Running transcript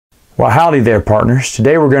Well, howdy there, partners.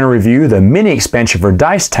 Today we're going to review the mini expansion for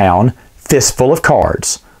Dice Town, Fistful of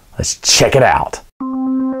Cards. Let's check it out.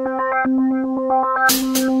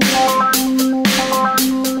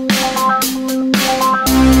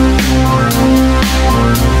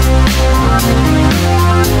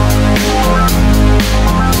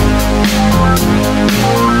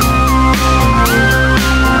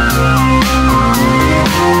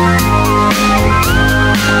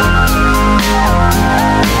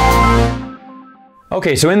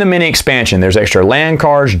 Okay, so in the mini expansion, there's extra land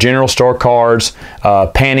cards, general store cards,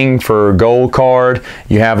 panning for gold card.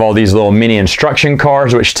 You have all these little mini instruction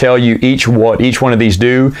cards which tell you what each one of these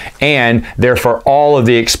do, and they're for all of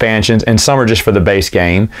the expansions, and some are just for the base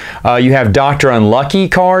game. You have Dr. Unlucky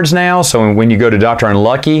cards now, so when you go to Dr.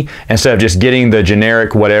 Unlucky, instead of just getting the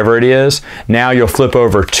generic whatever it is, now you'll flip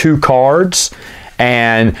over 2 cards.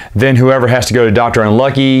 And then whoever has to go to Dr.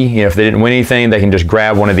 Unlucky, if they didn't win anything, they can just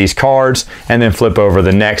grab one of these cards and then flip over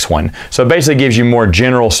the next one. So it basically gives you more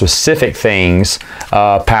general specific things,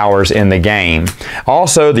 powers in the game.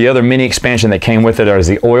 Also, the other mini expansion that came with it is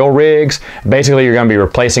the oil rigs. Basically, you're going to be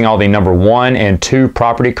replacing all the number 1 and 2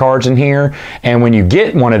 property cards in here. And when you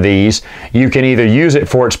get one of these, you can either use it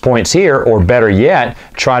for its points here, or better yet,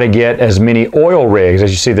 try to get as many oil rigs.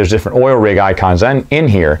 As you see, there's different oil rig icons in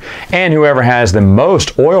here. And whoever has the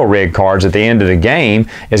most oil rig cards at the end of the game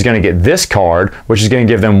is going to get this card, which is going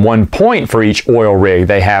to give them 1 point for each oil rig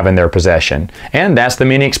they have in their possession. And that's the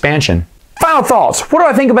mini expansion. Final thoughts. What do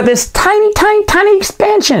I think about this tiny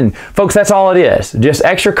expansion? Folks, that's all it is. Just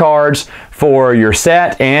extra cards for your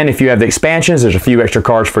set, and if you have the expansions, there's a few extra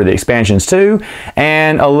cards for the expansions too,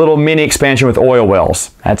 and a little mini expansion with oil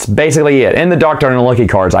wells. That's basically it. And the Dr. Unlucky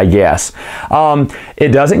cards, I guess. It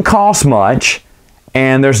doesn't cost much,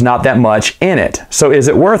 and there's not that much in it. So is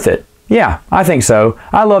it worth it? Yeah, I think so.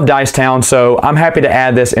 I love Dice Town, so I'm happy to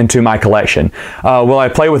add this into my collection. Will I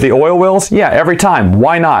play with the oil wheels? Yeah, every time.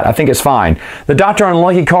 Why not? I think it's fine. The Dr.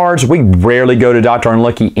 Unlucky cards, we rarely go to Dr.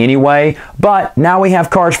 Unlucky anyway, but now we have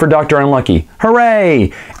cards for Dr. Unlucky.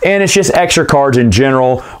 Hooray! And it's just extra cards in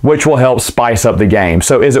general, which will help spice up the game.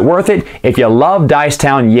 So is it worth it? If you love Dice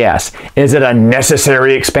Town, yes. Is it a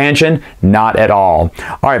necessary expansion? Not at all.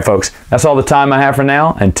 All right, folks, that's all the time I have for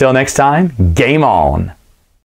now. Until next time, game on.